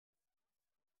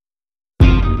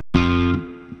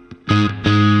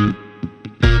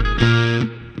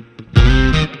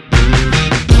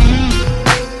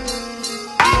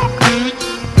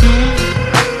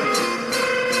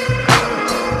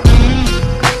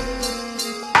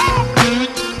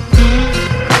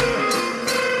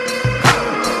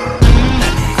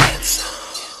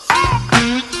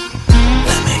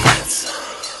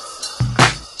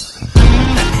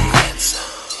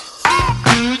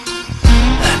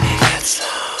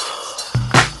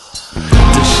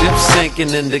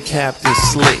sinking in the captain's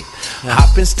sleep.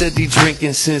 I've been steady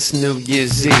drinking since New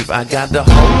Year's Eve. I got a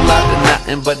whole lot of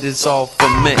nothing, but it's all for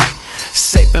me.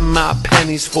 Saving my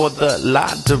pennies for the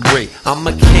lottery. I'm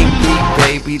a king bee,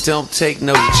 baby, don't take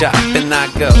no job. And I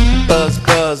go buzz,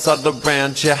 buzz all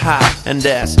around your high. And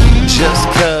that's just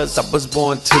cause I was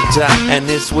born to die. And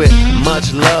it's with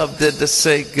much love that I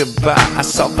say goodbye. I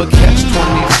saw a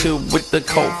catch-22 with the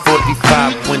Colt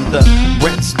 45 when the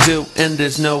rent's due and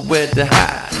there's nowhere to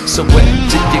hide. So where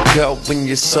do you go when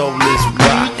your soul is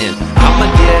rotten? I'ma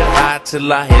get high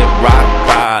till I hit rock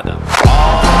bottom.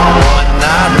 All or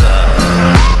nada.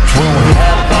 Through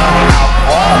hell or hot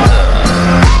water,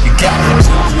 you gotta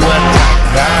do what I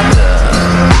gotta.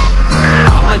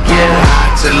 I'ma get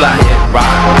high till I hit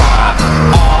rock bottom.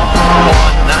 All or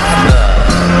nada.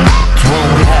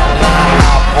 Through hell or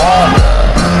hot water,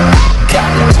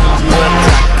 gotta do what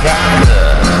I gotta.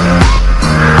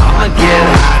 I'ma get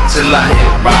high till I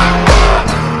hit rock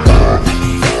bottom. Let me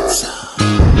get some.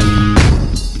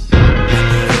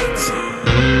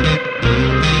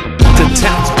 The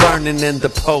town's burning and the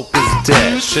Pope is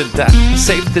dead. Should I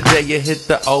save the day or hit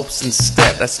the Opes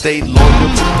instead? I stayed loyal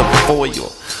to the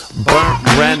foil, burnt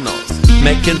Reynolds,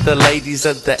 making the ladies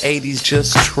of the 80s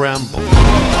just tremble.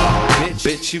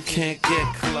 Bitch, you can't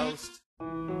get close.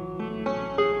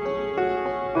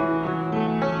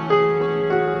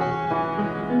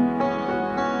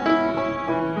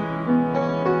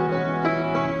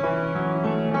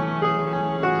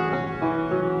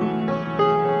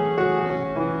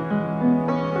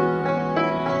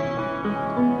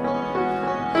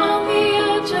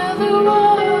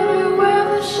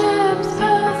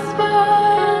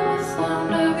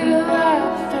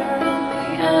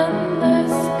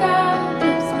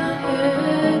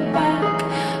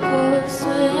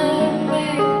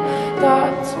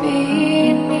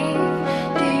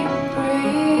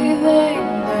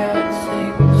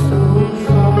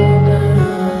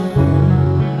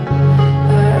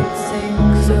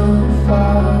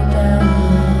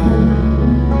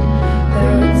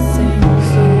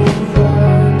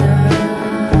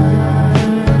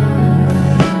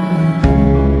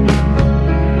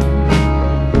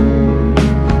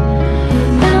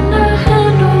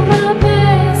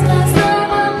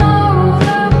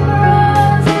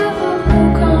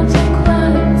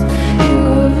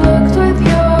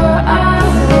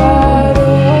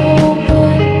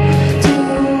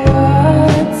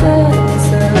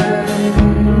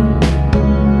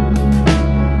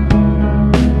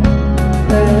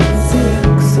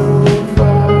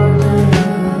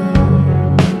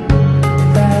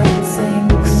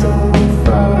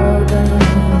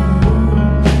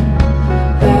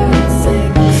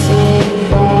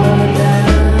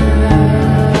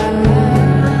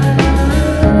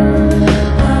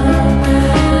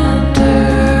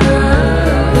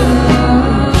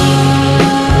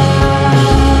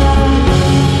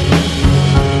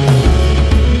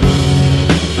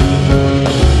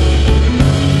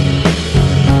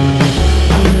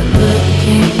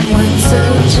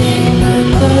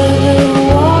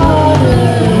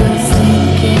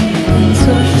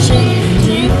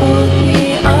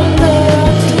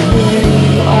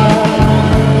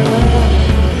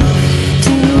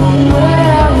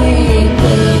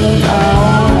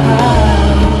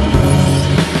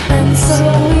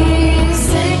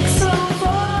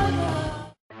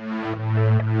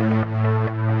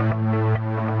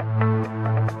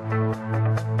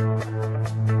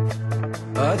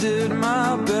 I did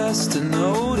my best to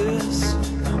notice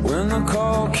when the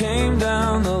call came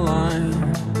down the line,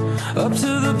 up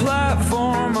to the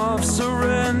platform of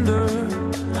surrender.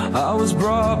 I was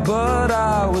brought, but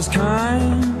I was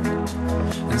kind.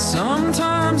 And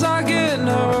sometimes I get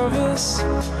nervous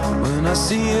when I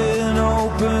see an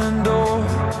open door.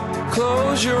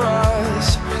 Close your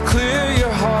eyes, clear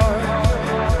your heart,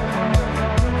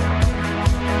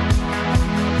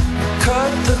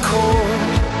 cut the cord.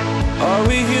 Are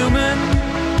we human,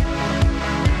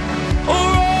 or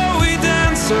are we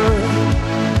dancer?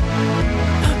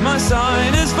 My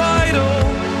sign is vital,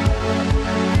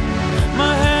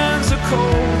 my hands are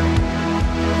cold,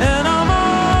 and I'm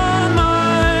on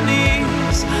my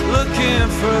knees looking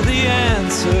for the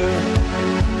answer.